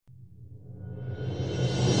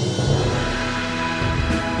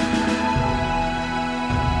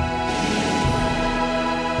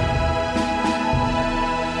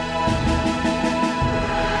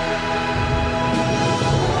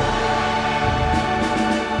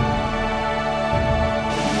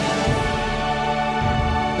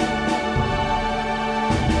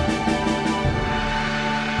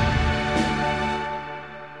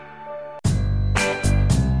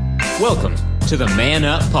to the Man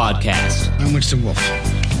Up Podcast. I'm Winston Wolfe.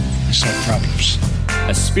 I solve problems.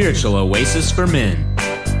 A spiritual oasis for men.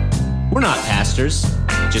 We're not pastors,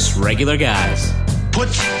 just regular guys. Put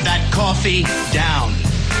that coffee down.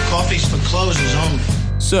 Coffee's for closers only.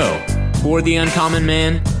 So, for the uncommon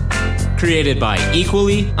man, created by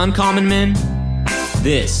equally uncommon men,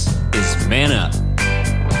 this is Man Up.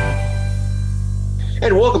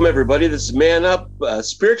 And welcome, everybody. This is Man Up,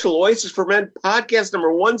 Spiritual Oasis for Men, podcast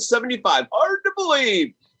number 175. Hard to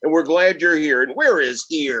believe. And we're glad you're here. And where is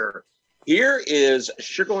here? Here is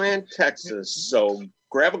Sugar Land, Texas. So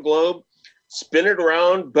grab a globe, spin it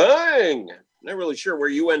around, bang! Not really sure where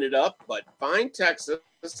you ended up, but find Texas.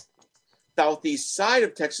 Southeast side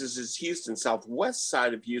of Texas is Houston. Southwest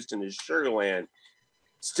side of Houston is Sugar Land.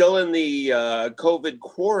 Still in the COVID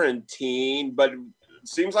quarantine, but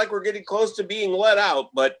seems like we're getting close to being let out,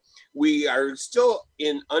 but we are still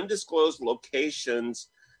in undisclosed locations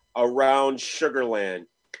around Sugar Land.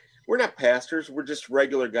 We're not pastors, we're just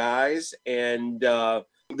regular guys, and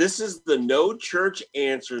this is the No Church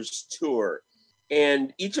Answers tour.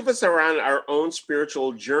 And each of us are on our own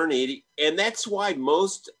spiritual journey, and that's why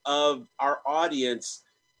most of our audience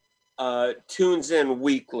tunes in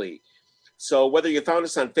weekly. So whether you found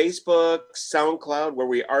us on Facebook, SoundCloud, where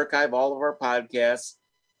we archive all of our podcasts,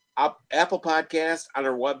 Apple Podcasts, on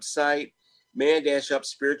our website,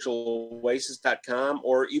 man-upspiritualoasis.com,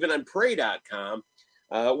 or even on pray.com,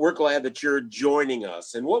 we're glad that you're joining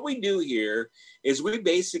us. And what we do here is we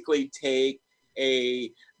basically take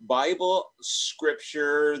a Bible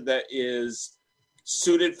scripture that is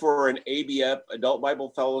suited for an ABF, Adult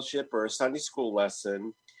Bible Fellowship, or a Sunday school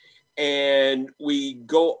lesson, and we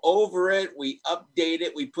go over it, we update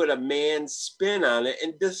it, we put a man spin on it,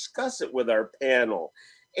 and discuss it with our panel.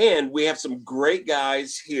 And we have some great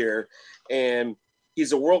guys here, and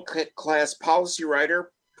he's a world-class policy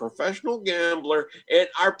writer, professional gambler, and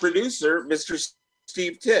our producer, Mr.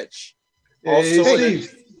 Steve Titch. Hey,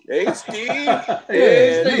 Steve. Hey, Steve.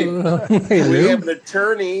 Hey, Steve. We have an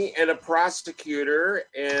attorney and a prosecutor,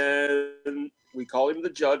 and we call him the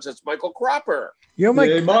judge. That's Michael Cropper. You're Mike.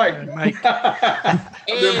 Hey, Mike.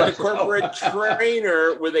 And a corporate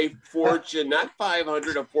trainer with a Fortune, not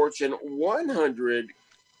 500, a Fortune 100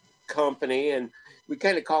 company. And we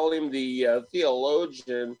kind of call him the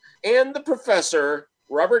theologian and the professor,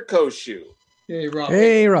 Robert Koshu. Hey, Robert.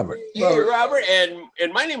 Hey, Robert. Hey, Robert. And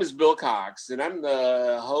my name is Bill Cox, and I'm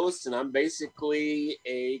the host, and I'm basically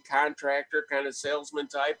a contractor kind of salesman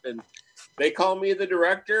type, and they call me the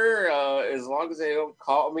director as long as they don't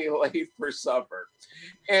call me late for supper.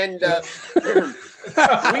 And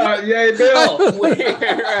yay, Bill.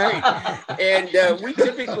 Right. And we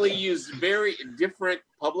typically use very different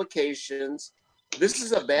publications. This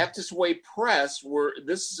is a Baptist Way Press, where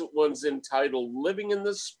this one's entitled Living in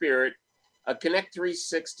the Spirit, a Connect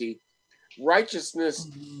 360, Righteousness,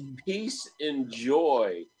 Peace, and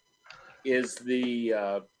Joy is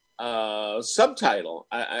the subtitle,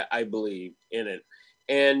 I believe, in it.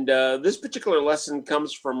 And this particular lesson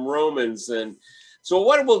comes from Romans. And so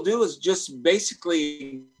what we'll do is just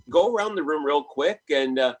basically go around the room real quick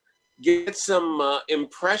and get some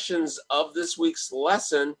impressions of this week's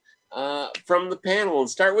lesson from the panel, and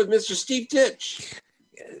start with Mr. Steve Titch.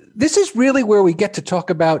 This is really where we get to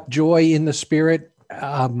talk about joy in the Spirit,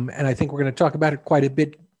 and I think we're going to talk about it quite a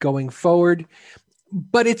bit going forward.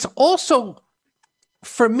 But it's also,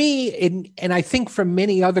 for me, and I think for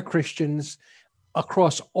many other Christians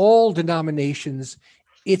across all denominations,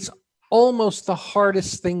 it's almost the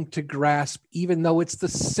hardest thing to grasp, even though it's the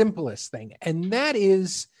simplest thing. And that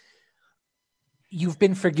is, you've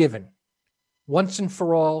been forgiven once and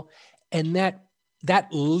for all, and that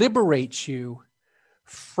liberates you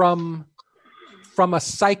from a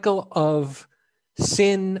cycle of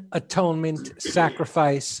sin, atonement,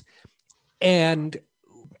 sacrifice. And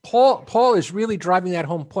Paul is really driving that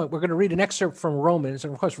home point. We're going to read an excerpt from Romans,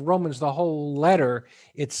 and of course, Romans, the whole letter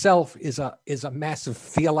itself is a massive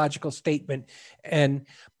theological statement.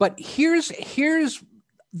 But here's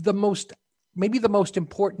the most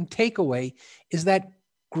important takeaway is that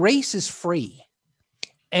grace is free,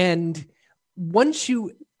 and once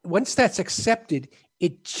that's accepted,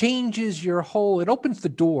 it changes your whole. It opens the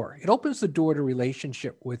door. It opens the door to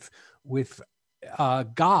relationship with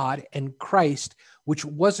God and Christ, which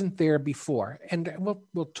wasn't there before. And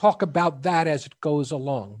we'll talk about that as it goes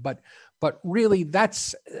along. But really,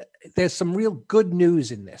 there's some real good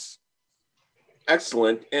news in this.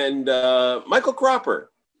 Excellent. And Michael Cropper.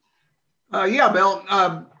 Yeah, Bill.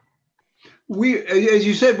 We, as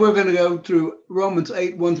you said, we're going to go through Romans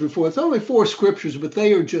 8, 1 through 4. It's only 4 scriptures, but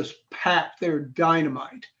they are just packed. They're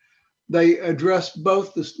dynamite. They address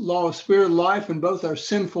both the law of spirit life and both our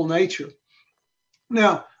sinful nature.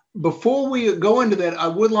 Now, before we go into that, I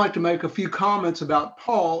would like to make a few comments about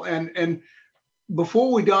Paul. And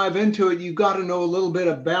before we dive into it, you've got to know a little bit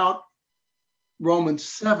about Romans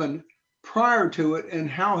 7 prior to it and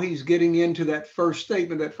how he's getting into that first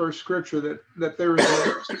statement, that first scripture, that there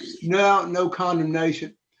is no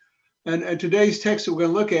condemnation. And today's text that we're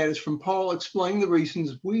going to look at is from Paul explaining the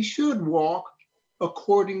reasons we should walk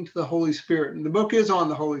according to the Holy Spirit. And the book is on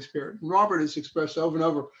the Holy Spirit. And Robert has expressed over and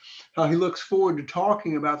over how he looks forward to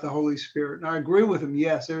talking about the Holy Spirit. And I agree with him.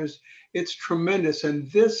 Yes, it's tremendous.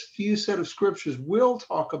 And this few set of scriptures will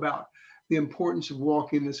talk about the importance of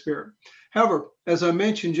walking in the Spirit. However, as I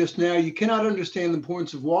mentioned just now, you cannot understand the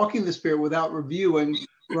importance of walking in the Spirit without reviewing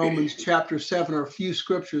Romans chapter 7 or a few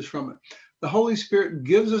scriptures from it. The Holy Spirit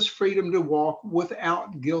gives us freedom to walk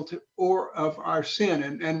without guilt or of our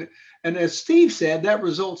sin. And as Steve said, that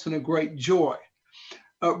results in a great joy.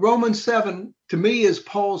 Romans 7, to me, is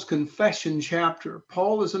Paul's confession chapter.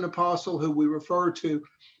 Paul is an apostle who we refer to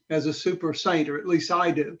as a super saint, or at least I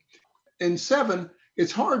do. In 7,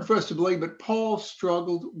 it's hard for us to believe, but Paul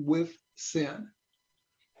struggled with sin.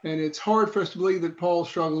 And it's hard for us to believe that Paul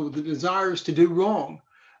struggled with the desires to do wrong,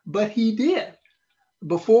 but he did.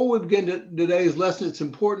 Before we begin today's lesson, it's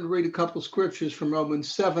important to read a couple scriptures from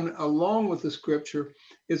Romans 7. Along with the scripture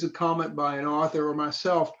is a comment by an author or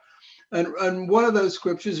myself. And one of those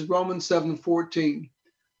scriptures is Romans 7:14.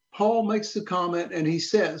 Paul makes the comment and he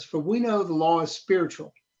says, "For we know the law is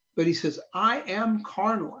spiritual," but he says, "I am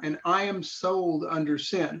carnal and I am sold under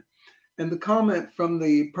sin." And the comment from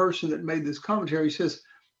the person that made this commentary says,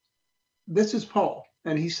 this is Paul.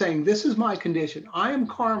 And he's saying, this is my condition. I am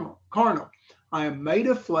carnal. I am made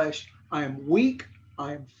of flesh. I am weak.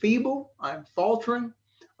 I am feeble. I am faltering.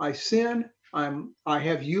 I sin. I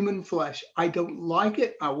have human flesh. I don't like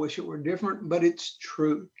it. I wish it were different, but it's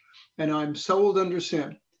true. And I'm sold under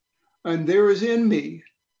sin. And there is in me,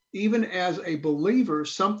 even as a believer,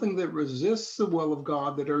 something that resists the will of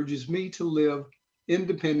God, that urges me to live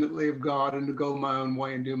independently of God and to go my own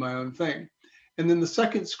way and do my own thing. And then the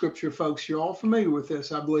second scripture, folks, you're all familiar with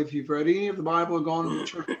this. I believe if you've read any of the Bible or gone to the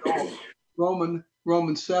church at all,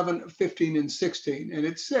 Romans 7:15 and 16. And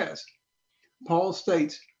it says, Paul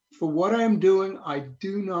states, "For what I am doing, I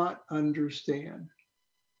do not understand.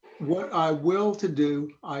 What I will to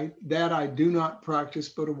do, I do not practice,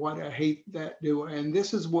 but what I hate, that do." And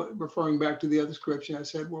this is what, referring back to the other scripture I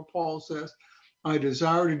said, where Paul says, I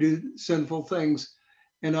desire to do sinful things,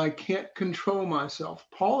 and I can't control myself.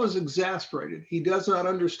 Paul is exasperated. He does not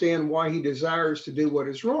understand why he desires to do what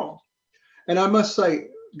is wrong. And I must say,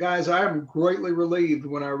 guys, I am greatly relieved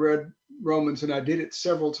when I read Romans, and I did it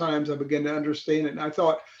several times. I began to understand it. And I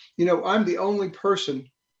thought, I'm the only person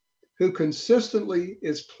who consistently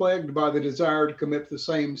is plagued by the desire to commit the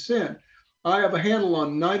same sin. I have a handle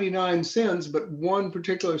on 99 sins, but one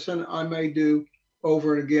particular sin I may do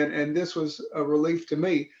over and again. And this was a relief to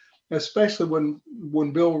me, especially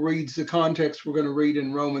when Bill reads the context we're going to read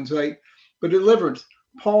in Romans 8. But deliverance,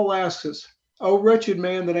 Paul asks us, "O wretched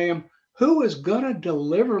man that I am, who is going to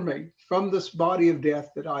deliver me from this body of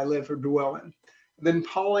death that I live or dwell in?" Then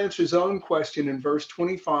Paul answers his own question in verse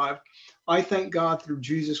 25. "I thank God through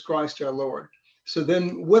Jesus Christ our Lord. So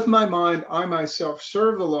then with my mind, I myself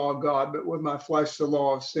serve the law of God, but with my flesh, the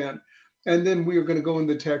law of sin." And then we are going to go in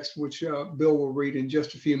the text, which Bill will read in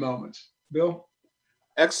just a few moments. Bill?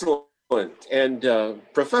 Excellent. And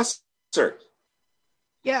Professor?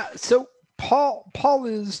 Yeah, so Paul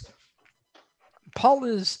is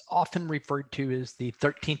often referred to as the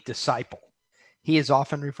 13th disciple. He is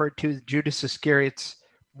often referred to as Judas Iscariot's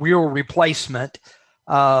real replacement.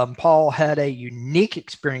 Paul had a unique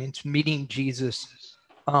experience meeting Jesus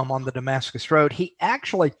on the Damascus Road. He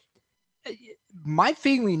actually, my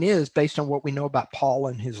feeling is, based on what we know about Paul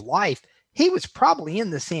and his life, he was probably in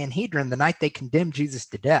the Sanhedrin the night they condemned Jesus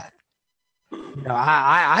to death.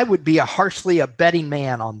 I would be a harshly abetting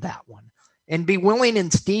man on that one, and be willing,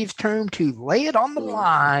 in Steve's term, to lay it on the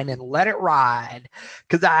line and let it ride,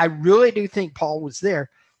 because I really do think Paul was there.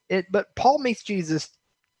 But Paul meets Jesus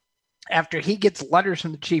after he gets letters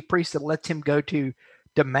from the chief priest that lets him go to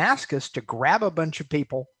Damascus to grab a bunch of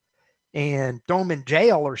people and throw them in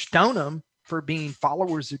jail or stone them for being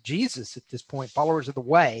followers of Jesus at this point, followers of the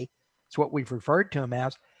way. It's what we've referred to him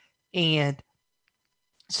as. And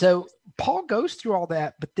so Paul goes through all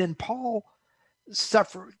that, but then Paul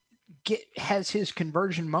has his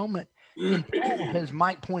conversion moment, and Paul, as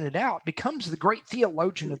Mike pointed out, becomes the great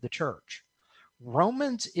theologian of the church.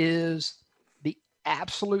 Romans is the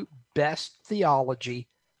absolute best theology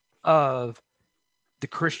of the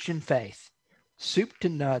Christian faith. soup to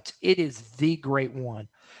nuts. It is the great one.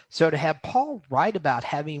 So to have Paul write about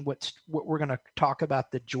having what we're going to talk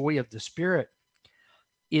about, the joy of the Spirit,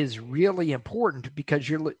 is really important, because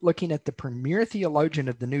you're looking at the premier theologian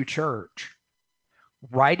of the new church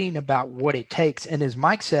writing about what it takes. And as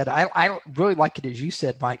Mike said, I really like it, as you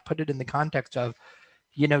said, Mike, put it in the context of,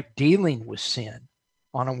 dealing with sin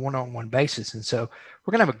on a one-on-one basis. And so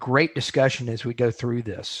we're going to have a great discussion as we go through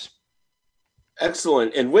this.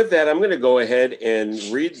 Excellent. And with that, I'm going to go ahead and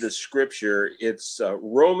read the scripture. It's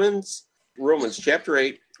Romans chapter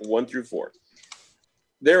 8, 1-4.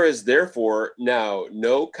 There is therefore now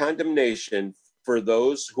no condemnation for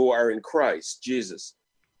those who are in Christ Jesus.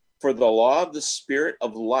 For the law of the Spirit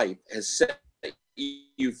of life has set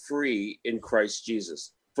you free in Christ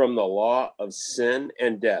Jesus from the law of sin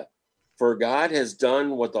and death. For God has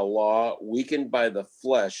done what the law, weakened by the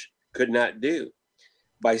flesh, could not do.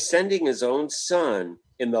 By sending his own Son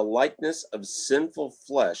in the likeness of sinful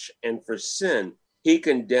flesh, and for sin, he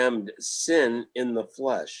condemned sin in the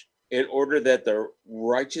flesh, in order that the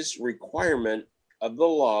righteous requirement of the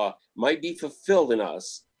law might be fulfilled in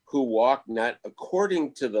us, who walk not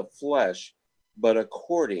according to the flesh, but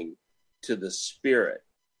according to the Spirit.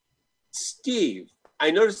 Steve,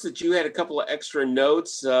 I noticed that you had a couple of extra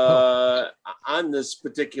notes on this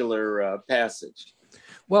particular passage.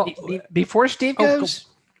 Well, before Steve goes,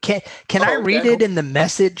 can I read it in the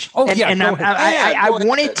Message? Oh, and, yeah. And I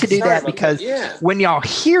wanted to do that because when y'all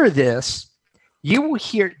hear this, you will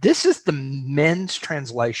hear, this is the men's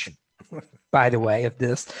translation, by the way, of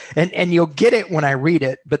this. And you'll get it when I read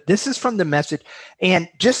it, but this is from the Message. And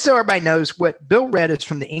just so everybody knows, what Bill read is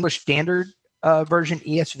from the English Standard Version,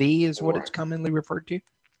 ESV is what it's commonly referred to,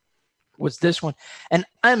 was this one. And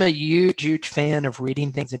I'm a huge fan of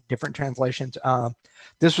reading things in different translations.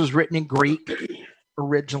 This was written in Greek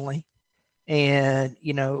originally. And,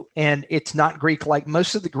 and it's not Greek like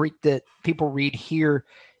most of the Greek that people read here.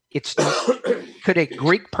 It's not. Could a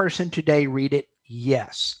Greek person today read it?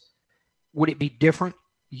 Yes. Would it be different?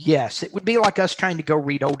 Yes. It would be like us trying to go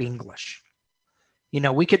read Old English.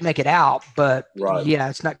 We could make it out, but yeah,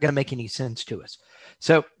 it's not going to make any sense to us.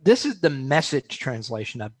 So this is the Message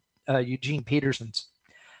translation of Eugene Peterson's.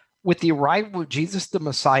 With the arrival of Jesus the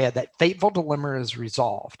Messiah, that fateful dilemma is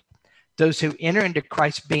resolved. Those who enter into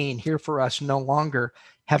Christ's being here for us no longer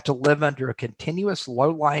have to live under a continuous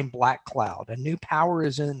low-lying black cloud. A new power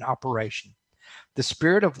is in operation. The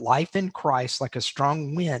Spirit of life in Christ, like a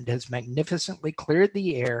strong wind, has magnificently cleared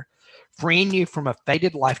the air, freeing you from a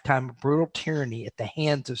fated lifetime of brutal tyranny at the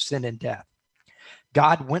hands of sin and death.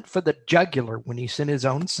 God went for the jugular when he sent his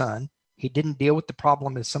own Son. He didn't deal with the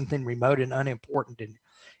problem as something remote and unimportant.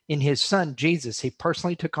 In his Son, Jesus, he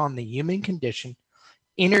personally took on the human condition,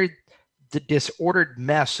 entered the disordered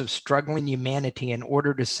mess of struggling humanity in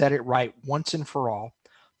order to set it right once and for all.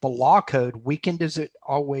 The law code, weakened as it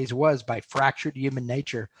always was by fractured human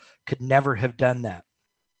nature, could never have done that.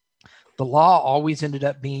 The law always ended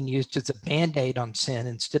up being used as a Band-Aid on sin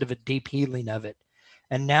instead of a deep healing of it.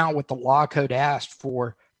 And now what the law code asked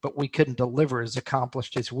for, but we couldn't deliver, is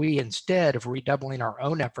accomplished as we, instead of redoubling our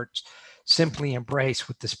own efforts, simply embrace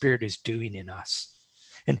what the Spirit is doing in us.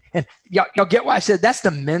 And y'all get why I said that's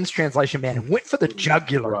the men's translation, man. It went for the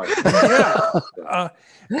jugular. Right.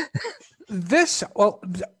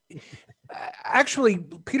 Actually,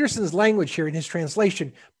 Peterson's language here in his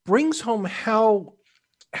translation brings home how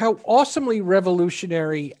awesomely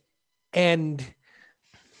revolutionary and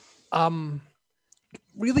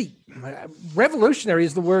really revolutionary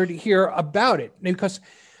is the word here about it, because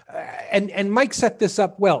and Mike set this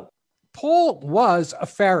up well. Paul was a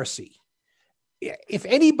Pharisee. If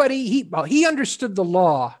anybody, he understood the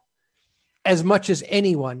law as much as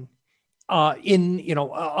anyone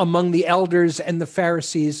among the elders and the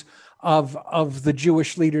Pharisees of the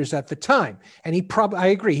Jewish leaders at the time. And I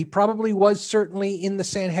agree, he probably was certainly in the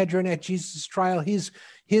Sanhedrin at Jesus' trial.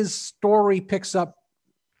 His story picks up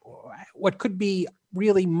what could be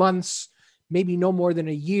really months, maybe no more than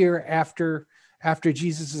a year after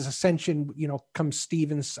Jesus' ascension, comes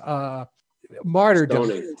Stephen's martyrdom.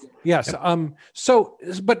 Stoning. Yes.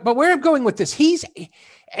 But where I'm going with this, he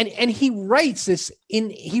writes this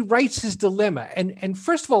he writes his dilemma. And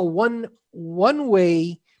first of all, one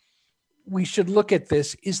way we should look at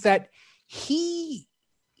this is that he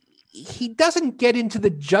doesn't get into the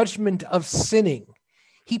judgment of sinning.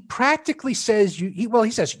 He practically says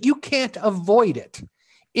he says you can't avoid it.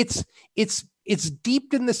 It's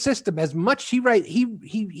deep in the system as much.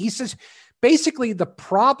 He says basically the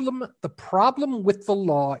problem with the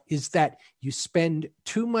law is that you spend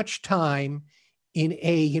too much time in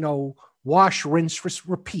a wash, rinse,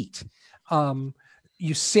 repeat.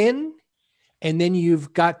 You sin, and then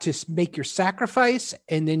you've got to make your sacrifice,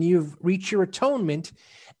 and then you've reached your atonement,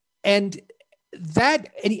 and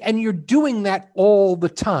you're doing that all the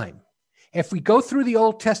time. If we go through the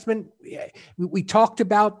Old Testament, we talked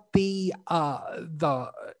about the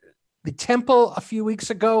temple a few weeks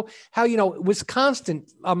ago, how, it was constant,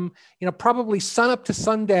 probably sun up to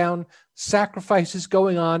sundown, sacrifices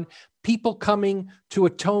going on, people coming to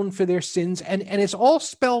atone for their sins. And it's all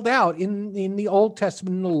spelled out in the Old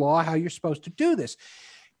Testament, in the law, how you're supposed to do this.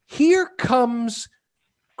 Here comes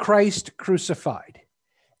Christ crucified.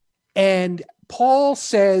 And Paul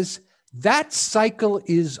says that cycle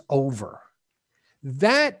is over.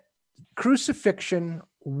 That crucifixion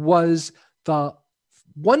was the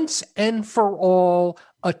once and for all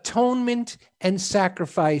atonement and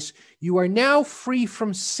sacrifice. You are now free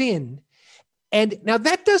from sin. And now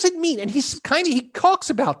that doesn't mean, and he talks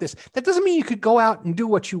about this, that doesn't mean you could go out and do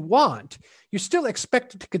what you want. You're still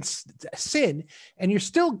expected to sin, and you're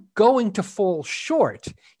still going to fall short.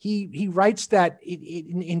 He writes that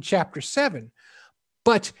in chapter 7.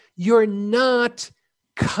 But you're not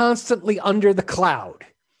constantly under the cloud.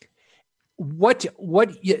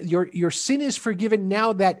 Your sin is forgiven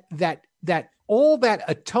now that all that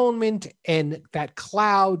atonement and that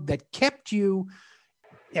cloud that kept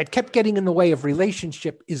getting in the way of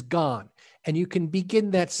relationship is gone, and you can begin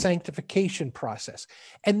that sanctification process.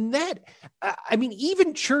 And that,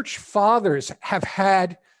 even church fathers have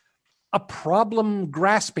had a problem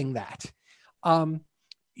grasping that. Well,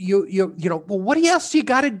 what else you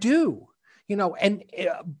got to do?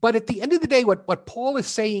 But at the end of the day, what Paul is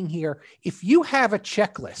saying here, if you have a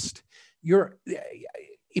checklist, you're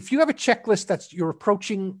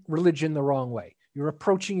approaching religion the wrong way. You're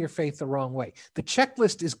approaching your faith the wrong way. The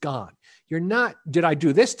checklist is gone. You're not, did I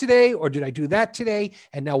do this today or did I do that today?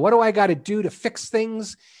 And now what do I got to do to fix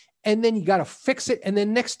things? And then you got to fix it. And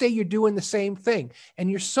then next day you're doing the same thing.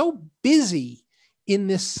 And you're so busy in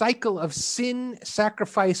this cycle of sin,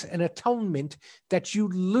 sacrifice, and atonement that you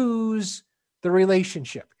lose the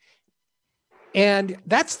relationship. And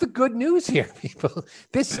that's the good news here, people.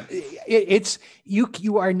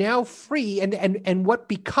 You are now free, and what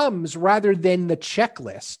becomes, rather than the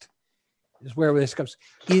checklist, is where this comes,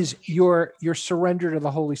 is your surrender to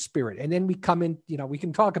the Holy Spirit. And then we come in, we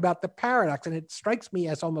can talk about the paradox, and it strikes me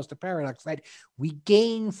as almost a paradox that we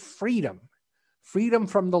gain freedom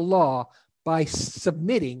from the law by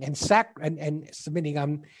submitting and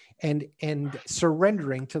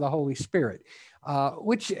surrendering to the Holy Spirit.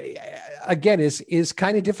 Which again is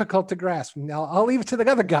kind of difficult to grasp. Now I'll leave it to the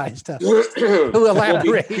other guys to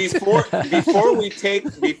elaborate. Before we take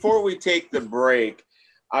the break,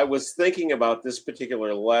 I was thinking about this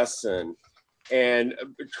particular lesson and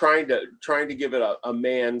trying to give it a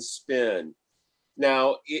man's spin.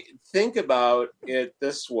 Now think about it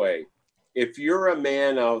this way: if you're a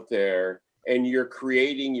man out there and you're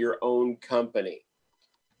creating your own company,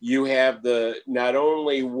 you have not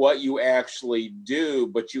only what you actually do,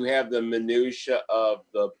 but you have the minutia of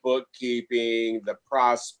the bookkeeping, the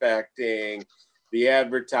prospecting, the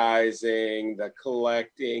advertising, the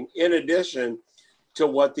collecting, in addition to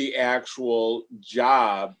what the actual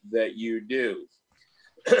job that you do.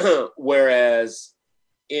 Whereas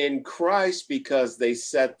in Christ, because they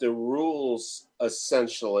set the rules,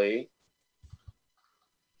 essentially,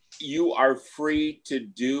 you are free to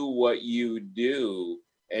do what you do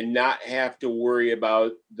and not have to worry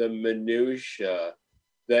about the minutia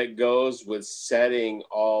that goes with setting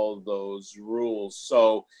all those rules.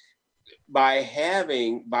 So by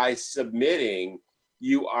submitting,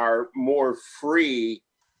 you are more free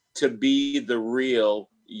to be the real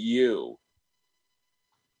you.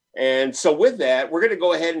 And so with that, we're going to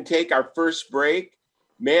go ahead and take our first break.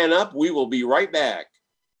 Man up, we will be right back.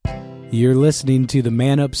 You're listening to the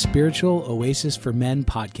Man Up Spiritual Oasis for Men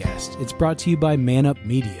podcast. It's brought to you by Man Up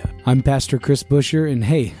Media. I'm Pastor Chris Busher, and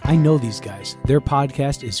hey, I know these guys. Their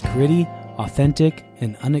podcast is gritty, authentic,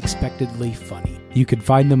 and unexpectedly funny. You can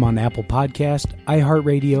find them on Apple Podcast,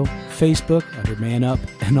 iHeartRadio, Facebook under Man Up,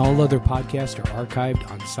 and all other podcasts are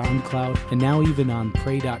archived on SoundCloud and now even on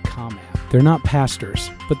Pray.com app. They're not pastors,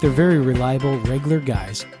 but they're very reliable, regular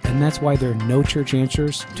guys, and that's why their No Church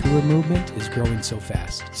Answers tour movement is growing so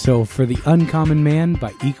fast. So for the Uncommon Man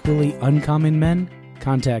by Equally Uncommon Men,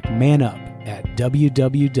 contact Man Up at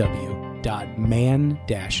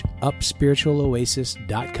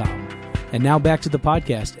www.man-upspiritualoasis.com. And now back to the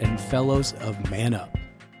podcast and fellows of Man Up.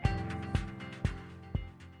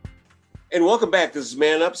 And welcome back. This is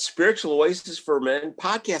Man Up, Spiritual Oasis for Men,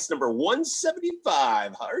 podcast number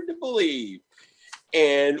 175. Hard to believe.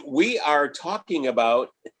 And we are talking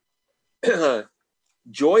about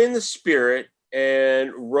joy in the Spirit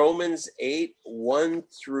and Romans 8, 1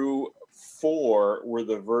 through 4 were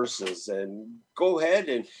the verses. And go ahead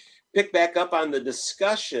and pick back up on the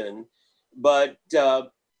discussion. But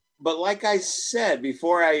like I said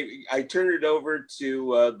before I turn it over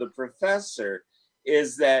to the professor,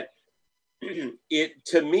 is that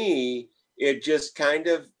to me, it just kind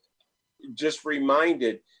of just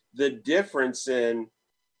reminded the difference in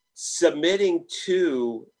submitting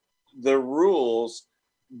to the rules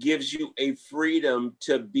gives you a freedom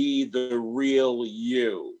to be the real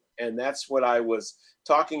you. And that's what I was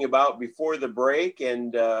talking about before the break.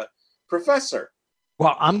 And Professor.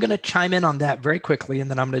 Well, I'm going to chime in on that very quickly, and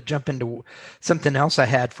then I'm going to jump into something else I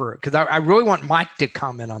had because I really want Mike to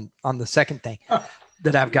comment on the second thing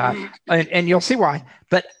that I've got, and you'll see why.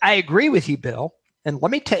 But I agree with you, Bill. And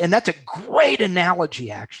let me tell you, and that's a great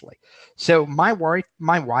analogy, actually. So my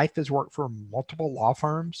wife has worked for multiple law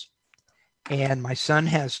firms, and my son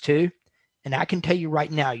has too. And I can tell you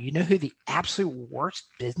right now, you know who the absolute worst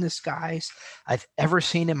business guys I've ever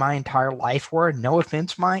seen in my entire life were? No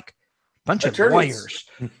offense, Mike. Bunch of lawyers.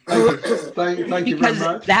 Thank you very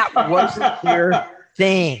much. That wasn't their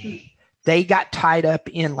thing. They got tied up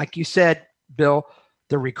in, like you said, Bill,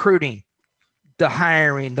 the recruiting, the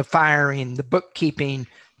hiring, the firing, the bookkeeping,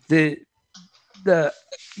 the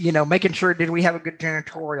making sure, did we have a good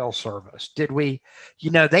janitorial service? Did we,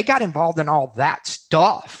 they got involved in all that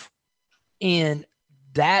stuff. And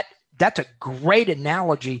that's a great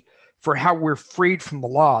analogy for how we're freed from the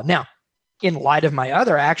law. Now, in light of my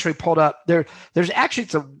other, I actually pulled up there's actually,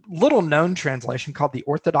 it's a little known translation called the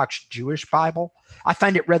Orthodox Jewish Bible. I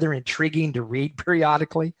find it rather intriguing to read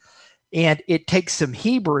periodically. And it takes some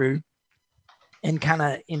Hebrew and kind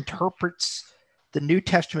of interprets the New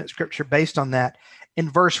Testament scripture based on that. In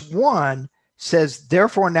verse 1 says,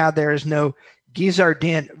 therefore now there is no Gizar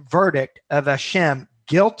din verdict of Hashem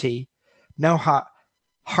guilty, no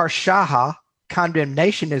harshaha,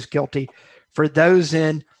 condemnation is guilty for those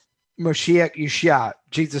in Moshiach Yeshua,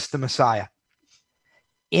 Jesus the Messiah.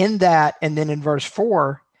 In that, and then in verse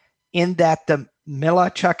 4, in that the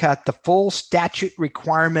Milah Chakat, the full statute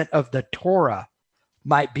requirement of the Torah,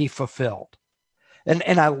 might be fulfilled. And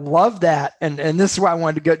I love that. And this is why I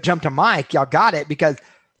wanted to jump to Mike. Y'all got it, because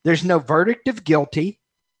there's no verdict of guilty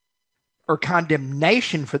or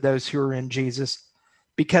condemnation for those who are in Jesus,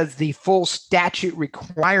 because the full statute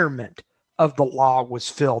requirement of the law was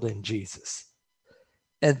filled in Jesus.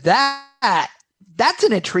 And that's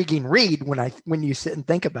an intriguing read when you sit and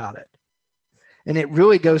think about it. And it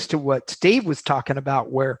really goes to what Steve was talking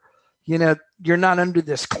about, where, you're not under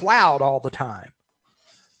this cloud all the time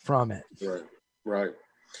from it. Right.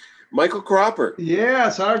 Michael Cropper.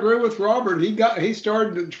 Yes, I agree with Robert. He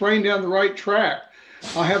started to train down the right track.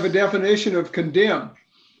 I have a definition of condemn,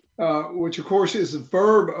 which of course is a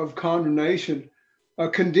verb of condemnation.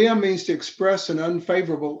 Condemn means to express an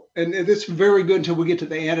unfavorable, and this is very good until we get to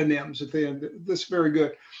the antonyms at the end. This is very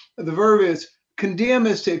good. The verb is condemn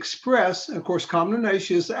is to express, and of course,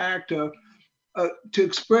 condemnation is the act of to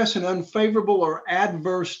express an unfavorable or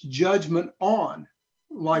adverse judgment on,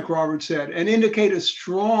 like Robert said, and indicate a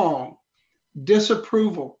strong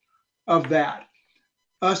disapproval of that.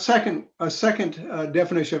 A second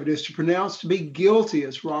definition of it is to pronounce to be guilty,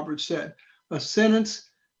 as Robert said, a sentence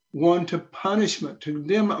one to punishment, to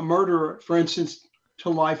condemn a murderer, for instance, to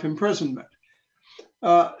life imprisonment.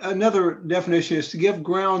 Another definition is to give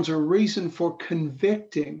grounds or reason for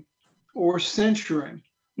convicting or censuring.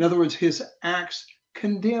 In other words, his acts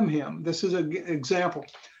condemn him. This is an example.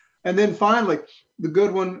 And then finally, the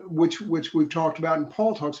good one, which we've talked about and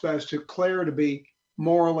Paul talks about, is to declare to be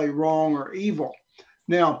morally wrong or evil.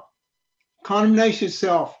 Now, condemnation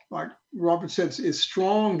itself, like Robert said, is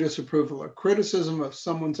strong disapproval, a criticism of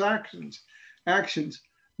someone's actions.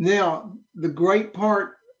 Now, the great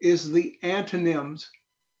part is the antonyms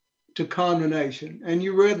to condemnation. And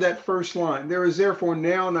you read that first line. There is therefore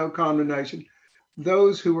now no condemnation,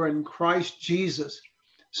 those who are in Christ Jesus.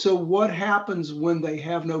 So what happens when they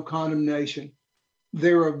have no condemnation?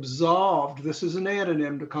 They're absolved. This is an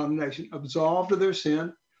antonym to condemnation. Absolved of their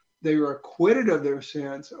sin. They are acquitted of their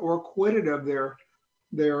sins or acquitted of their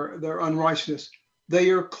unrighteousness.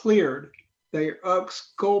 They are cleared. They are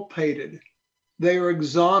exculpated. They are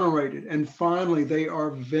exonerated. And finally, they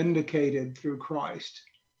are vindicated through Christ.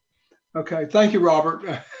 Okay. Thank you, Robert.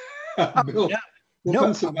 Bill, we'll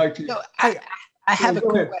pass it back to you. I have a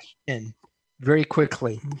question very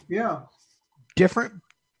quickly. Yeah.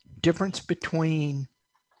 Difference between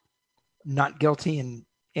not guilty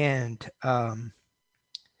and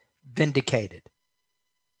vindicated.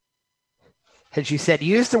 As you said,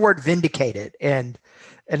 use the word vindicated, and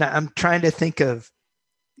I'm trying to think of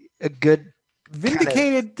a good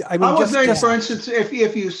Vindicated. I mean, I would think, just for instance, if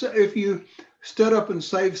you stood up and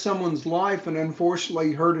saved someone's life and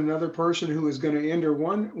unfortunately hurt another person who is going to injure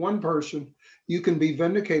one person, you can be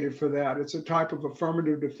vindicated for that. It's a type of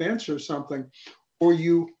affirmative defense or something, or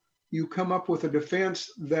you come up with a defense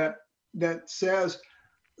that says,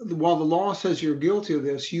 while the law says you're guilty of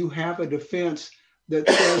this, you have a defense that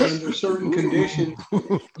says under certain conditions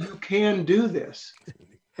you can do this.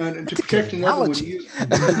 And to protect another one,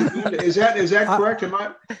 is that correct? Am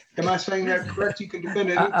I saying that correct? You can defend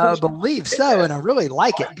it. I believe so, and I really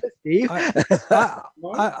like it, Steve.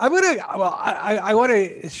 I want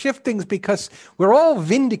to shift things because we're all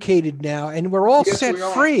vindicated now, and we're all set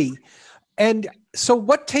free. And so,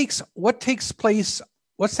 what takes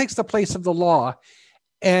the place of the law?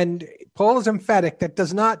 And Paul is emphatic that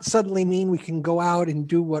does not suddenly mean we can go out and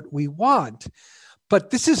do what we want.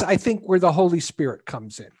 But this is, I think, where the Holy Spirit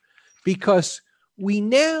comes in, because we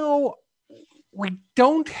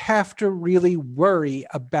don't have to really worry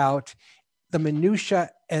about the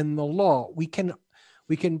minutia and the law. We can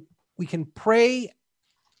pray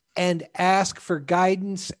and ask for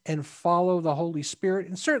guidance and follow the Holy Spirit.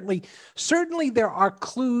 And certainly there are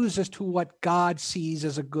clues as to what God sees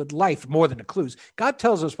as a good life, more than the clues. God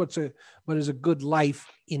tells us what is a good life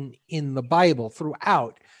in the Bible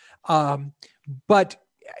throughout. But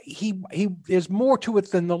there's more to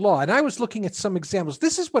it than the law. And I was looking at some examples.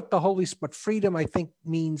 This is what what freedom, I think,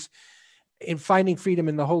 means in finding freedom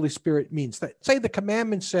in the Holy Spirit means. That, say the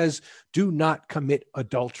commandment says, do not commit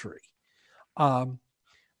adultery. That's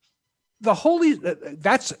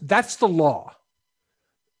the law.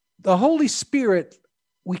 The Holy Spirit,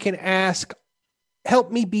 we can ask, help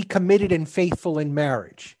me be committed and faithful in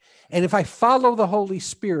marriage. And if I follow the Holy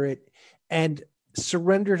Spirit and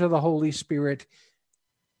surrender to the Holy Spirit,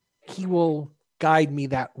 he will guide me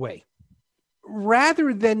that way.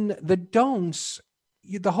 Rather than the don'ts,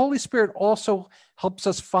 the Holy Spirit also helps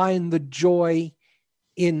us find the joy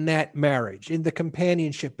in that marriage, in the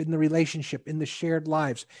companionship, in the relationship, in the shared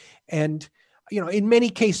lives. And, in many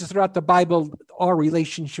cases throughout the Bible, our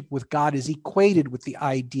relationship with God is equated with the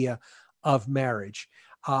idea of marriage.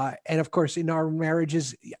 And of course, in our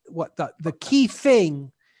marriages, what the key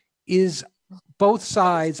thing is both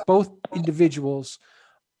sides, both individuals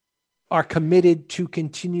are committed to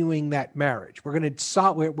continuing that marriage. We're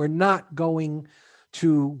not going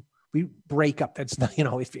to break up. That's not,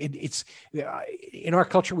 it's in our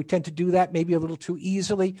culture, we tend to do that maybe a little too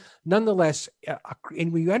easily. Nonetheless,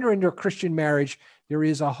 when you enter into a Christian marriage, there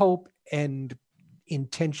is a hope and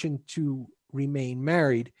intention to remain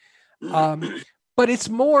married. But it's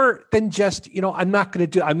more than just, I'm not going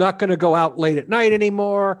to go out late at night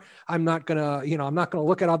anymore. I'm not going to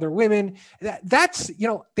look at other women. That's,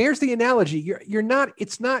 there's the analogy.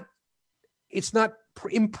 It's not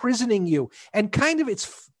imprisoning you. And kind of the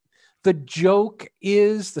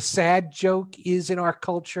sad joke is in our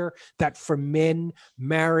culture that for men,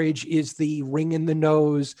 marriage is the ring in the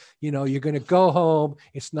nose. You're going to go home.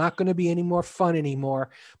 It's not going to be any more fun anymore.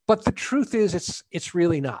 But the truth is it's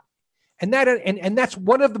really not. And that's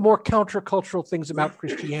one of the more countercultural things about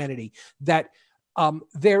Christianity, that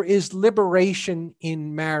there is liberation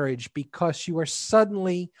in marriage, because you are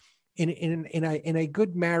suddenly in a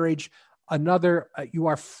good marriage. You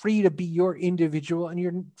are free to be your individual, and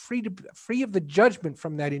you're free of the judgment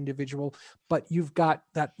from that individual, but you've got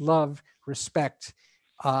that love, respect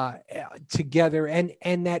together,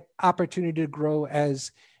 and that opportunity to grow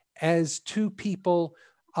as two people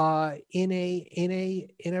in a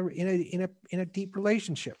deep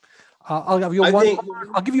relationship.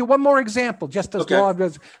 I'll give you one more example, just as law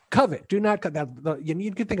does. Covet. Do not covet.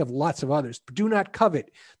 You can think of lots of others. But do not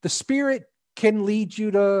covet. The Spirit can lead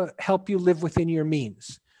you to help you live within your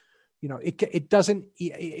means. It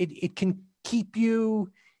can keep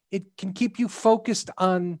you focused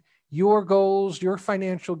on your goals, your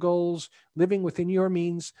financial goals, living within your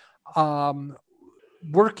means,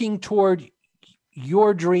 working toward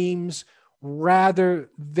your dreams, rather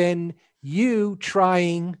than you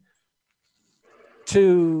trying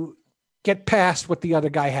to get past what the other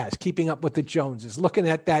guy has, keeping up with the Joneses, looking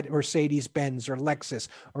at that Mercedes-Benz or Lexus,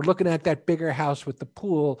 or looking at that bigger house with the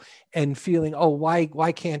pool and feeling, oh, why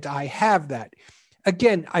can't I have that?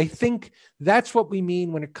 Again, I think that's what we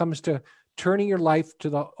mean when it comes to turning your life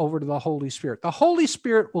over to the Holy Spirit. The Holy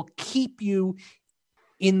Spirit will keep you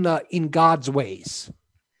in God's ways.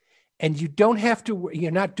 And you don't have to,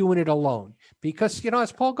 you're not doing it alone, because,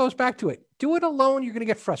 as Paul goes back to it, do it alone, you're going to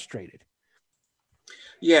get frustrated.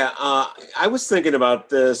 Yeah, I was thinking about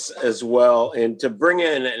this as well, and to bring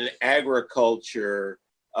in an agriculture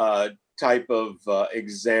type of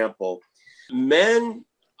example, men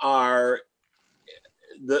are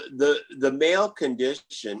the male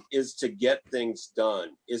condition is to get things done,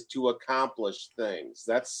 is to accomplish things.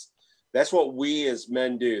 That's what we as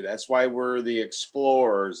men do. That's why we're the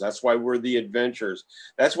explorers. That's why we're the adventurers.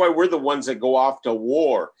 That's why we're the ones that go off to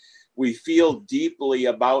war. We feel deeply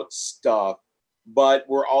about stuff, but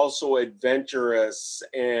we're also adventurous,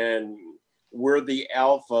 and we're the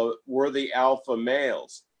alpha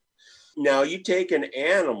males. Now you take an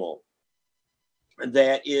animal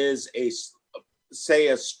that is say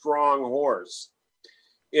a strong horse.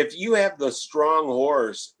 If you have the strong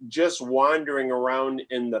horse just wandering around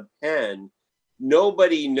in the pen,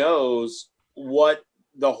 nobody knows what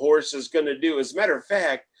the horse is going to do. As a matter of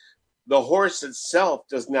fact, the horse itself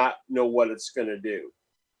does not know what it's going to do.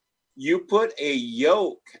 You put a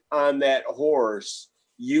yoke on that horse,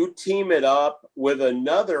 you team it up with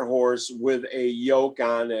another horse with a yoke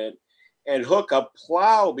on it, and hook a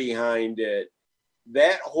plow behind it.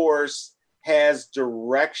 That horse has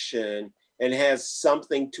direction and has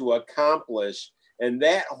something to accomplish. And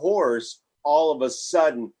that horse all of a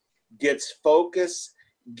sudden gets focus,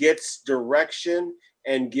 gets direction,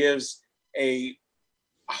 and gives a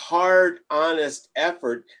hard, honest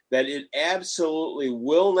effort that it absolutely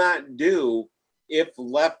will not do if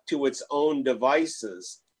left to its own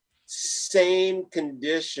devices. Same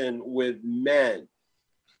condition with men.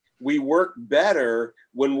 We work better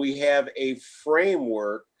when we have a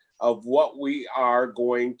framework of what we are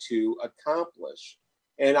going to accomplish.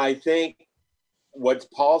 And I think what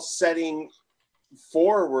Paul's setting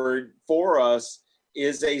forward for us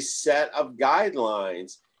is a set of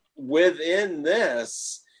guidelines. Within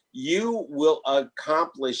this, you will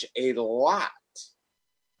accomplish a lot.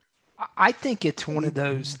 I think it's one of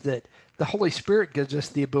those that the Holy Spirit gives us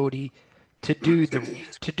the ability to do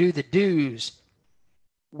the do's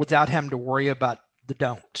without having to worry about the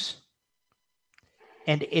don'ts.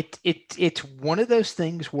 And it's one of those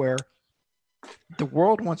things where the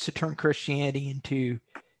world wants to turn Christianity into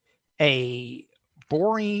a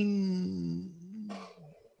boring,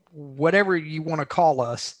 whatever you want to call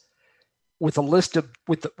us, with a list of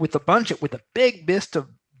with a big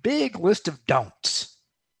list of don'ts.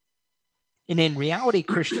 And in reality,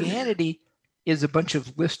 Christianity is a bunch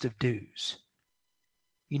of list of do's.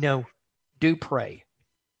 Do pray,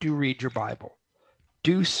 do read your Bible,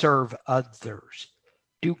 do serve others,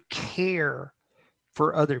 do care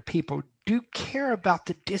for other people, do care about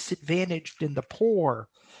the disadvantaged and the poor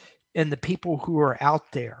and the people who are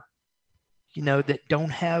out there, that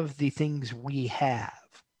don't have the things we have.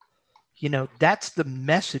 That's the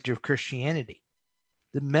message of Christianity.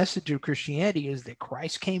 The message of Christianity is that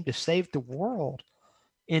Christ came to save the world.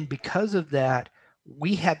 And because of that,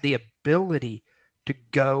 we have the ability to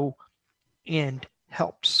go and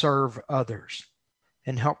help serve others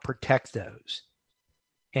and help protect those.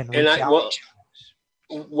 I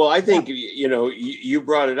think, you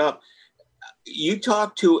brought it up. You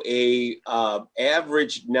talk to a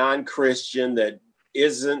average non-Christian that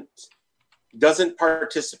doesn't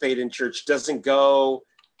participate in church, doesn't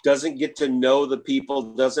get to know the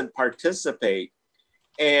people, doesn't participate.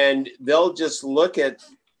 And they'll just look at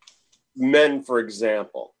men, for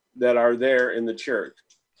example, that are there in the church.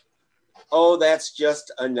 Oh, that's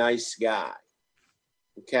just a nice guy.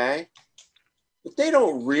 Okay? What they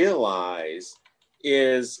don't realize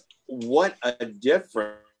is what a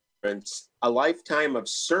difference a lifetime of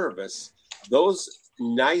service those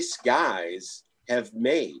nice guys have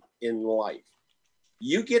made in life.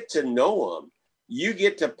 You get to know them. You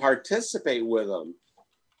get to participate with them.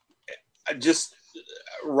 Just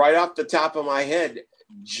right off the top of my head,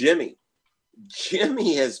 Jimmy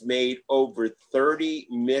has made over 30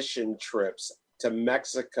 mission trips to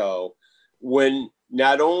Mexico when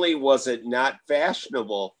not only was it not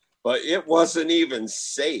fashionable, but it wasn't even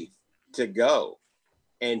safe to go.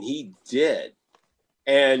 And he did.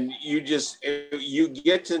 And you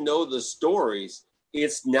get to know the stories.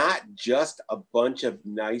 It's not just a bunch of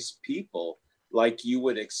nice people like you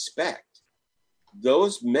would expect.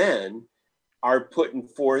 Those men are putting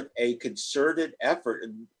forth a concerted effort.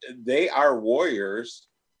 They are warriors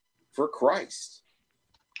for Christ.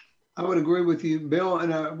 I would agree with you, Bill.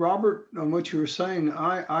 And Robert, on what you were saying,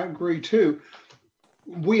 I agree too.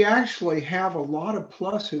 We actually have a lot of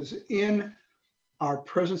pluses in our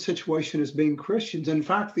present situation as being Christians. In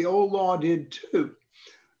fact, the old law did too.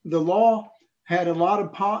 The law had a lot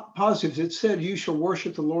of positives. It said, you shall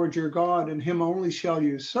worship the Lord your God, and him only shall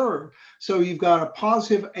you serve. So you've got a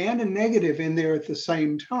positive and a negative in there at the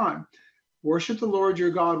same time. Worship the Lord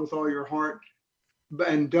your God with all your heart,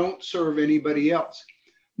 and don't serve anybody else.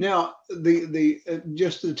 Now,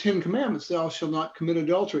 just the 10 Commandments, thou shalt not commit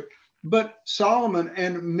adultery. But Solomon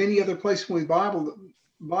and many other places in the Bible,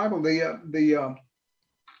 Bible, the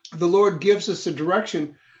Lord gives us a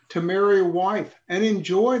direction to marry a wife and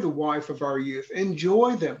enjoy the wife of our youth.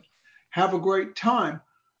 Enjoy them. Have a great time.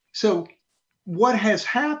 So what has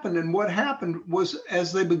happened, and what happened was,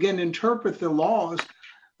 as they began to interpret the laws,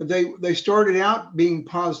 they started out being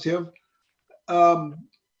positive.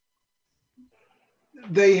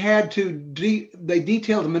 They had to they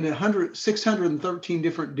detailed them in 613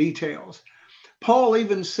 different details. Paul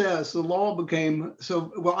even says the law became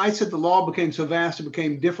so, well, I said the law became so vast it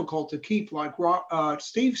became difficult to keep, like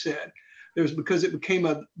Steve said. There's because it became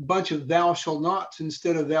a bunch of thou shalt nots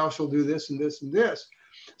instead of thou shalt do this and this and this.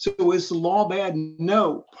 So is the law bad?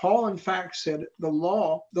 No. Paul, in fact, said the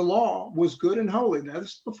law was good and holy. Now,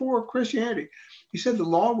 this is before Christianity. He said the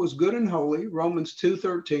law was good and holy, Romans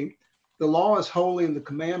 2:13. The law is holy and the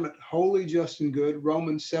commandment holy, just and good,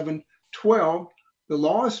 Romans 7:12. The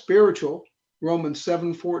law is spiritual, Romans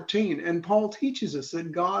 7:14. And Paul teaches us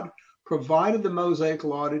that God provided the Mosaic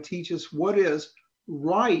law to teach us what is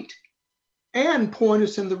right and point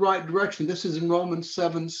us in the right direction. This is in Romans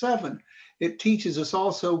 7:7. It teaches us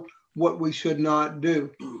also what we should not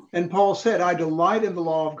do. And Paul said, I delight in the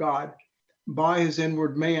law of God by his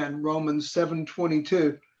inward man, Romans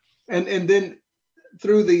 7:22. And then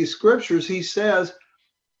through these scriptures, he says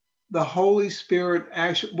the Holy Spirit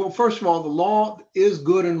actually, well, first of all, the law is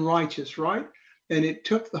good and righteous, right? And it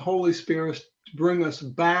took the Holy Spirit to bring us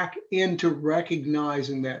back into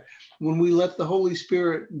recognizing that. When we let the Holy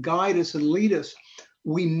Spirit guide us and lead us,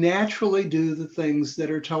 we naturally do the things that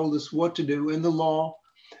are told us what to do in the law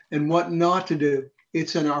and what not to do.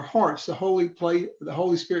 It's in our hearts. The Holy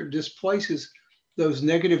Spirit displaces those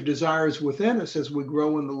negative desires within us as we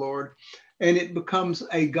grow in the Lord, and it becomes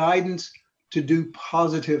a guidance to do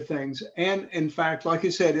positive things. And in fact, like I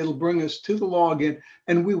said, it'll bring us to the law again,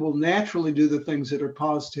 and we will naturally do the things that are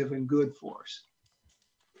positive and good for us.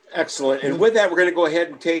 Excellent. And with that, we're going to go ahead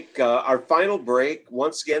and take our final break.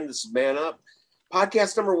 Once again, this is Man Up,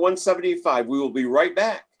 podcast number 175. We will be right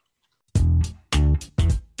back.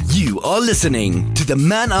 You are listening to the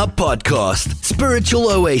Man Up Podcast,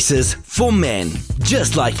 spiritual oasis for men.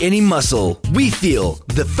 Just like any muscle, we feel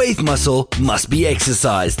the faith muscle must be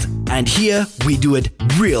exercised. And here we do it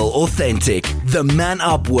real authentic, the Man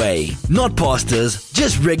Up way. Not pastors,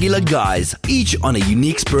 just regular guys, each on a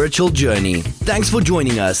unique spiritual journey. Thanks for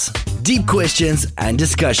joining us. Deep questions and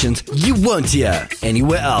discussions you won't hear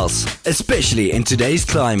anywhere else, especially in today's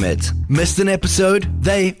climate. Missed an episode?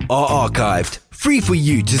 They are archived, free for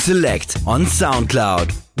you to select on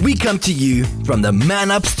SoundCloud. We come to you from the Man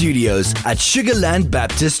Up Studios at Sugarland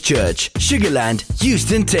Baptist Church, Sugarland,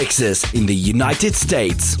 Houston, Texas, in the United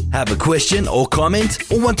States. Have a question or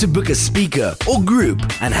comment, or want to book a speaker or group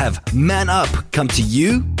and have Man Up come to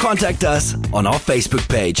you? Contact us on our Facebook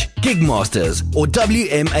page, Gigmasters, or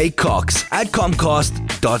WMA Cox at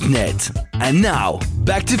Comcast.net. And now,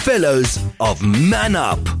 back to fellows of Man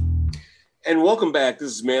Up. And welcome back.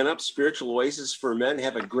 This is Man Up, Spiritual Oasis for Men.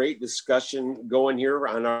 Have a great discussion going here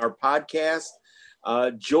on our podcast.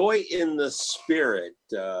 Joy in the Spirit.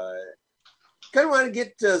 Kind of want to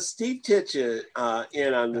get Steve Titch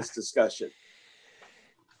in on this discussion.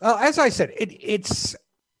 Well, as I said, it's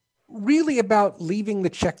really about leaving the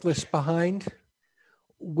checklist behind,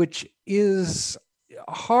 which is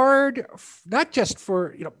hard, not just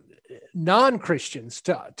for non-Christians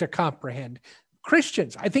to comprehend.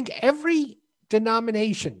 Christians, I think every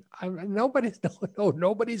denomination, nobody's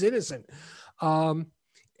innocent,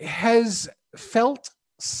 has felt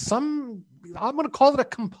some, I'm going to call it a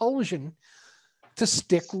compulsion to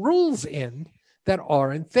stick rules in that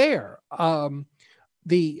aren't there.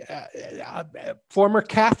 The former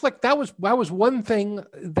Catholic, that was one thing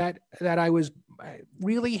that I was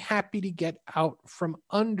really happy to get out from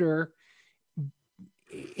under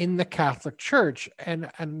in the Catholic Church, and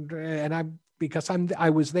I'm, because I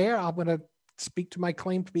was there, I'm going to speak to my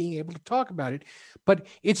claim to being able to talk about it. But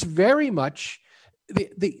it's very much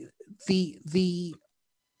the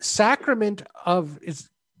sacrament of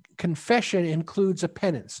confession includes a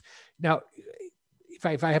penance. Now,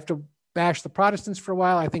 if I have to bash the Protestants for a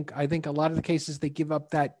while, I think a lot of the cases they give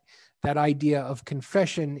up that idea of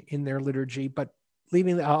confession in their liturgy, but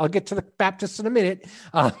I'll get to the Baptists in a minute.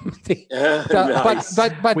 Nice.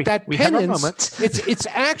 But that penance, it's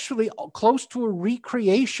actually close to a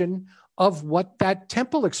recreation of what that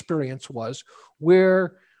temple experience was,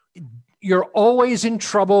 where you're always in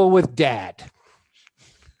trouble with dad.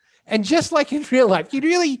 And just like in real life, you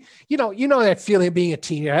really, you know that feeling of being a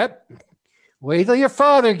teenager. Wait till your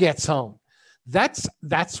father gets home. that's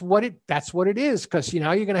what it is. Because you're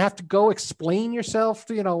going to have to go explain yourself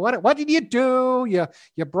to, what did you do?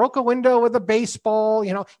 You broke a window with a baseball.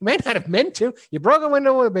 You may not have meant to. You broke a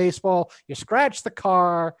window with a baseball. You scratched the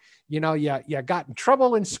car. You got in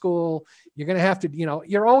trouble in school. You're going to have to.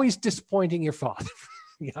 You're always disappointing your father.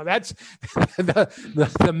 That's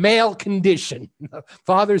the male condition,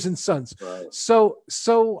 fathers and sons. Right. So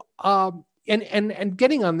and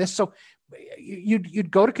getting on this, so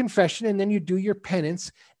you'd go to confession and then you do your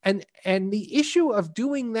penance, and the issue of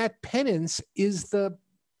doing that penance is the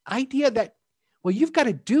idea that, well, you've got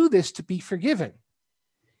to do this to be forgiven.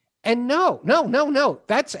 And no.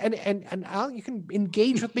 That's and you can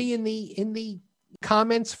engage with me in the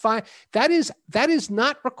comments. Fine. That is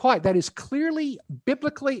not required. That is clearly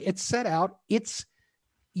biblically it's set out.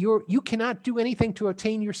 You cannot do anything to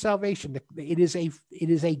attain your salvation. It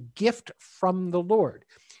is a gift from the Lord.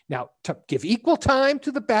 Now, to give equal time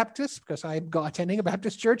to the Baptists, because I'm attending a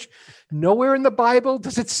Baptist church, nowhere in the Bible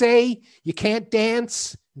does it say you can't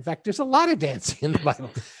dance. In fact, there's a lot of dancing in the Bible.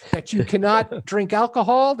 That you cannot drink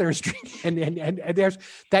alcohol. There's and there's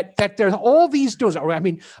that there's all these do's. I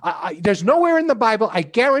mean, there's nowhere in the Bible, I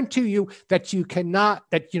guarantee you, that you cannot,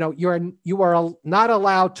 that you are not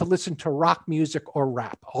allowed to listen to rock music or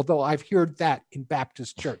rap. Although I've heard that in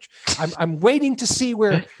Baptist church. I'm waiting to see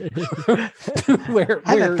where I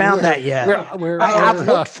haven't found that yet. I've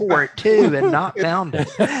looked for it too and not found it.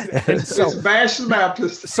 And so bash the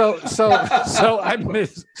Baptist. So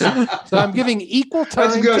I'm giving equal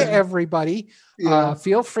time to everybody. Yeah.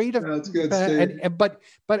 Feel free to. That's good. But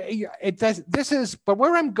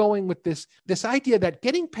where I'm going with this idea that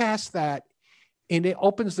getting past that, and it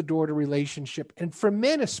opens the door to relationship, and for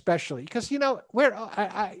men especially, because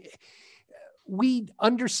we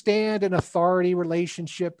understand an authority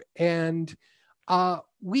relationship, and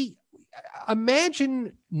we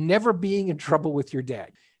imagine never being in trouble with your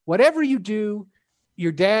dad. Whatever you do,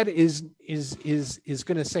 your dad is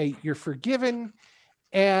going to say you're forgiven,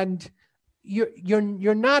 and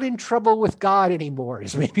you're not in trouble with God anymore.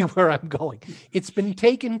 Is maybe where I'm going. It's been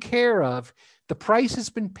taken care of. The price has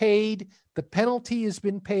been paid. The penalty has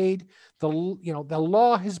been paid. The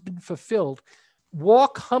law has been fulfilled.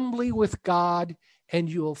 Walk humbly with God, and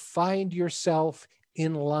you will find yourself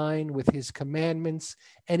in line with his commandments,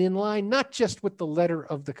 and in line not just with the letter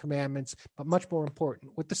of the commandments, but much more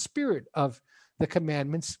important, with the spirit of the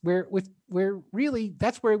commandments, where really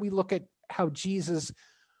that's where we look at how Jesus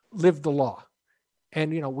lived the law.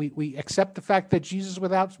 And we accept the fact that Jesus was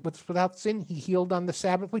without sin. He healed on the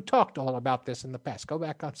Sabbath. We talked all about this in the past. Go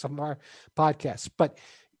back on some of our podcasts. But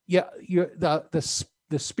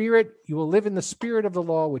the spirit, you will live in the spirit of the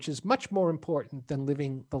law, which is much more important than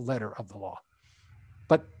living the letter of the law.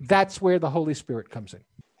 But that's where the Holy Spirit comes in.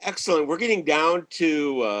 Excellent. We're getting down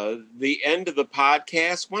to the end of the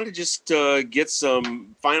podcast. I want to just get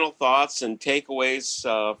some final thoughts and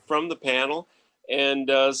takeaways from the panel, and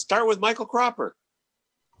start with Michael Cropper.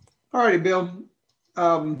 All righty, Bill.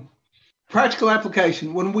 Practical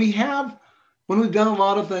application. When we've done a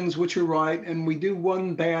lot of things which are right, and we do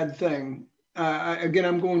one bad thing, again,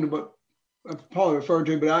 I'm going to what Paul referred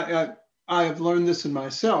to, but I have learned this in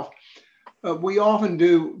myself. We often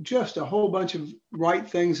do just a whole bunch of right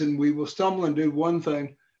things, and we will stumble and do one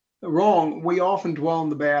thing wrong. We often dwell on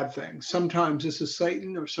the bad things. Sometimes this is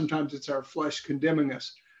Satan, or sometimes it's our flesh condemning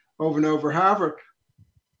us over and over. However,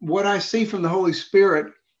 what I see from the Holy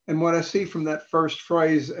Spirit, and what I see from that first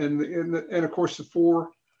phrase, and of course the 4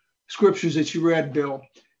 scriptures that you read, Bill,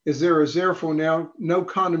 is there is therefore now no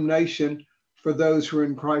condemnation for those who are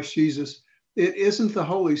in Christ Jesus. It isn't the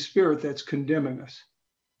Holy Spirit that's condemning us,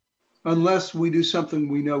 unless we do something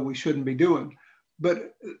we know we shouldn't be doing.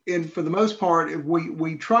 But for the most part, if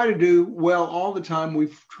we try to do well all the time, we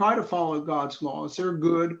try to follow God's laws. They're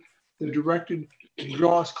good. They're directed to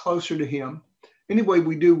draw us closer to him. Anyway,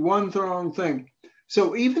 we do one wrong thing.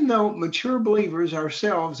 So even though mature believers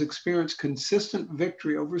ourselves experience consistent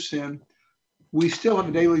victory over sin, we still have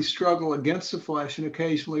a daily struggle against the flesh, and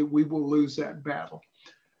occasionally we will lose that battle.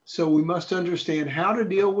 So we must understand how to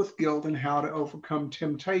deal with guilt and how to overcome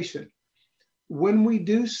temptation. When we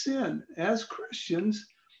do sin as Christians,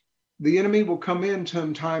 the enemy will come in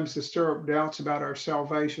sometimes to stir up doubts about our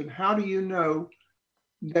salvation. How do you know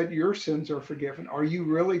that your sins are forgiven? Are you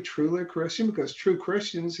really truly a Christian? Because true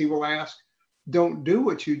Christians, he will ask, don't do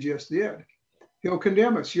what you just did. He'll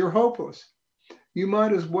condemn us. You're hopeless. You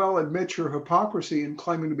might as well admit your hypocrisy in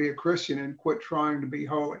claiming to be a Christian and quit trying to be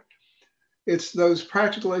holy. It's those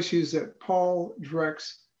practical issues that Paul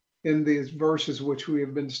directs in these verses which we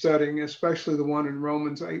have been studying, especially the one in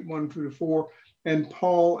Romans 8:1-4. And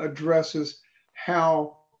Paul addresses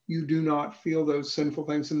how you do not feel those sinful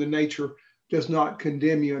things, and the nature does not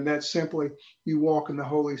condemn you. And that's simply you walk in the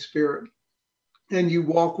Holy Spirit and you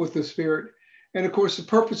walk with the Spirit. And of course, the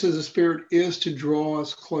purpose of the Spirit is to draw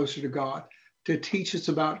us closer to God, to teach us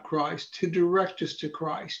about Christ, to direct us to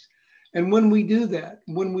Christ. And when we do that,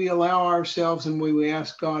 when we allow ourselves and when we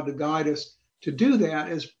ask God to guide us to do that,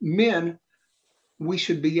 as men, we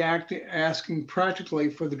should be asking practically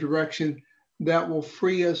for the direction that will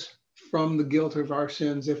free us from the guilt of our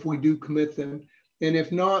sins if we do commit them. And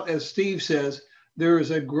if not, as Steve says, there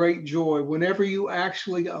is a great joy whenever you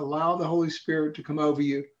actually allow the Holy Spirit to come over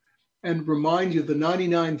you and remind you of the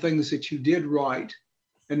 99 things that you did right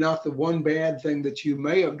and not the one bad thing that you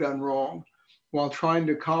may have done wrong while trying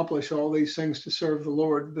to accomplish all these things to serve the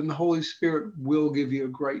Lord. Then the Holy Spirit will give you a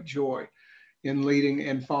great joy in leading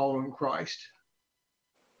and following Christ.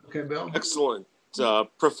 Okay, Bill? Excellent.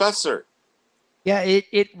 Professor. Yeah,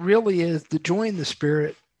 it really is. The joy in the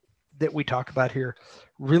Spirit that we talk about here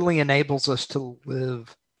really enables us to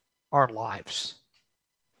live our lives.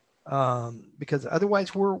 Because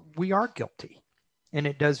otherwise we are guilty, and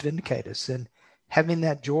it does vindicate us. And having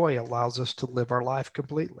that joy allows us to live our life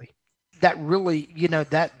completely. That really,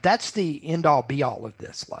 that's the end all be all of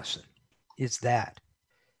this lesson is that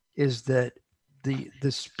the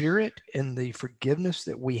Spirit and the forgiveness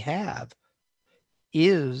that we have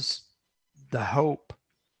is the hope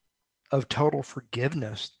of total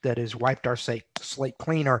forgiveness that has wiped our slate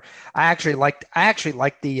clean. Or I actually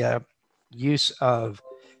like the use of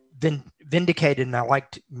vindicated, and I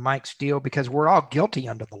liked Mike's deal because we're all guilty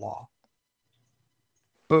under the law,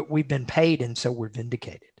 but we've been paid, and so we're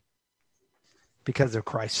vindicated because of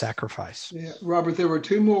Christ's sacrifice. Yeah, Robert, there were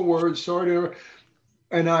two more words. Sorry,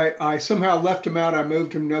 and I somehow left them out. I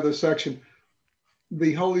moved to another section.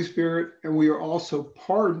 The Holy Spirit, and we are also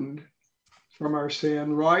pardoned from our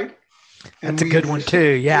sin, right? And that's a good one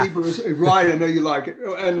too. Yeah. Right. I know you like it.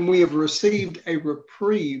 And we have received a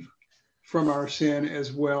reprieve from our sin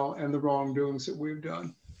as well and the wrongdoings that we've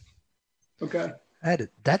done. Okay.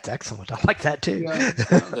 That's excellent. I like that too. Yeah.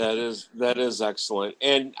 That is excellent.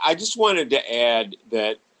 And I just wanted to add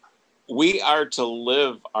that we are to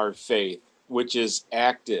live our faith, which is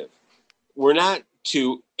active. We're not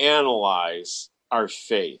to analyze our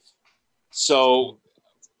faith. So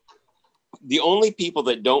the only people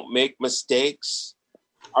that don't make mistakes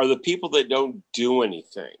are the people that don't do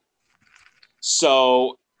anything.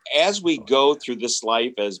 So as we go through this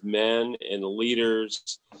life as men and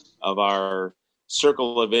leaders of our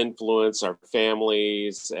circle of influence, our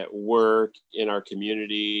families, at work, in our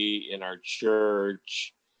community, in our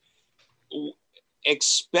church,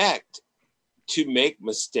 expect to make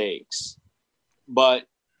mistakes, but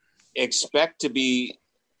expect to be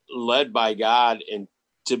led by God and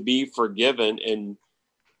to be forgiven and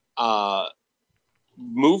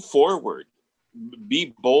move forward,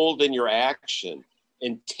 be bold in your action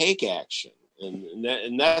and take action.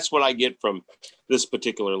 And that's what I get from this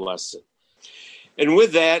particular lesson. And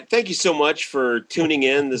with that, thank you so much for tuning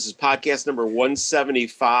in. This is podcast number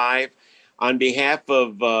 175. On behalf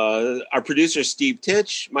of our producer, Steve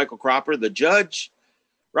Titch, Michael Cropper, the judge,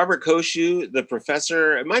 Robert Koshu, the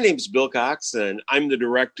professor, and my name is Bill Cox, and I'm the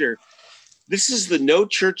director. This is the No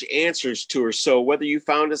Church Answers Tour. So whether you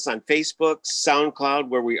found us on Facebook, SoundCloud,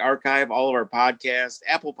 where we archive all of our podcasts,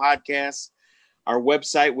 Apple Podcasts, our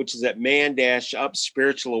website, which is at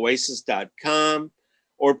man-upspiritualoasis.com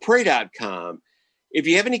or pray.com. If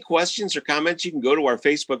you have any questions or comments, you can go to our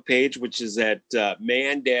Facebook page, which is at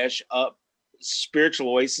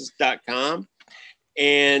man-upspiritualoasis.com,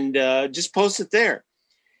 and just post it there.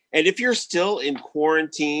 And if you're still in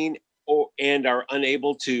quarantine and are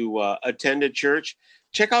unable to attend a church,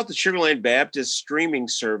 check out the Sugar Land Baptist streaming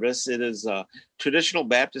service. It is a traditional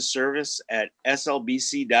Baptist service at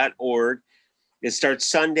slbc.org. It starts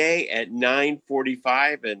Sunday at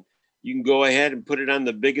 9:45, and you can go ahead and put it on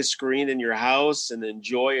the biggest screen in your house and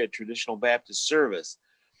enjoy a traditional Baptist service.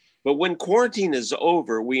 But when quarantine is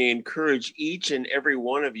over, we encourage each and every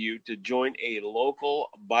one of you to join a local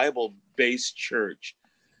Bible-based church.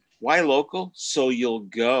 Why local? So you'll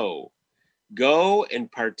go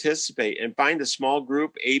and participate and find a small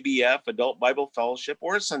group, ABF, Adult Bible Fellowship,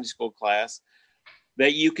 or a Sunday school class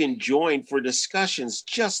that you can join for discussions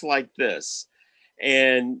just like this.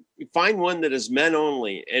 And find one that is men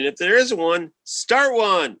only. And if there isn't one, start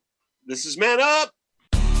one. This is Man Up.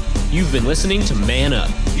 You've been listening to Man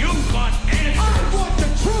Up. You want answers. I want the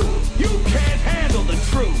truth. You can't handle the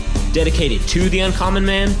truth. Dedicated to the uncommon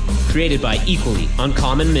man, created by equally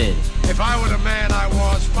uncommon men. If I were the man I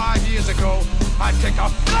was 5 years ago, I'd take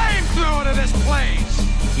a flamethrower to this place.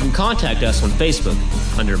 You can contact us on Facebook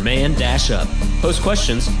under Man-Up. Post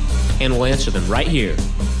questions, and we'll answer them right here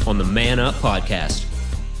on the Man Up Podcast.